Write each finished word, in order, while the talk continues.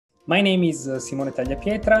My name is Simone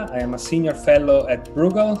Tagliapietra. I am a senior fellow at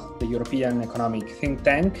Bruegel, the European economic think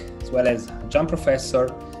tank, as well as Adjunct Professor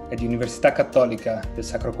at Università Cattolica del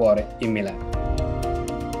Sacro Cuore in Milan.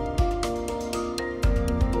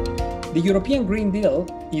 The European Green Deal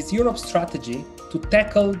is Europe's strategy to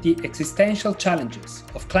tackle the existential challenges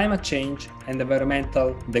of climate change and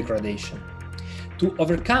environmental degradation. To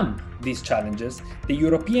overcome these challenges, the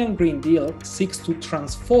European Green Deal seeks to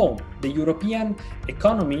transform the European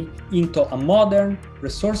economy into a modern,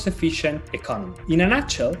 resource-efficient economy. In a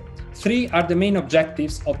nutshell, three are the main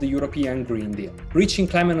objectives of the European Green Deal: reaching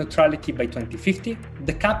climate neutrality by 2050,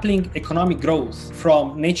 decoupling economic growth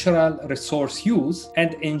from natural resource use,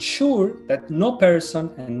 and ensure that no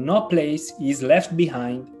person and no place is left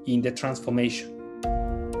behind in the transformation.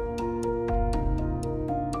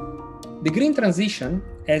 The green transition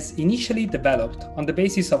has initially developed on the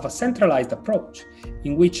basis of a centralized approach,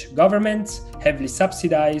 in which governments heavily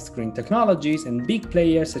subsidized green technologies and big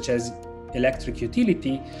players such as electric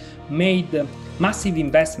utility made massive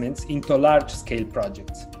investments into large-scale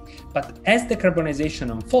projects. But as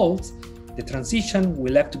decarbonization unfolds, the transition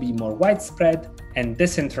will have to be more widespread and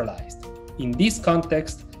decentralized. In this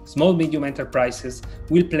context, small-medium enterprises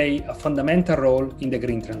will play a fundamental role in the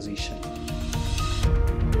green transition.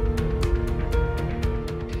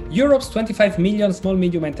 Europe's 25 million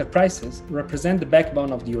small-medium enterprises represent the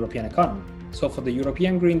backbone of the European economy. So for the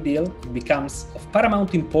European Green Deal, it becomes of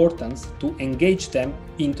paramount importance to engage them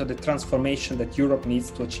into the transformation that Europe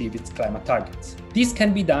needs to achieve its climate targets. This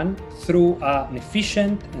can be done through an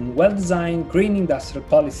efficient and well-designed green industrial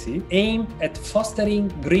policy aimed at fostering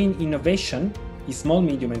green innovation in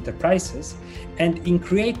small-medium enterprises and in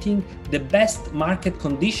creating the best market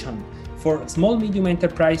condition for small-medium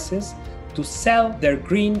enterprises to sell their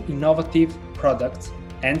green innovative products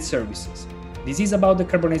and services. This is about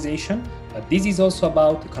decarbonization, but this is also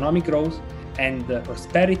about economic growth and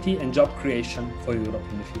prosperity and job creation for Europe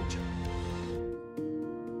in the future.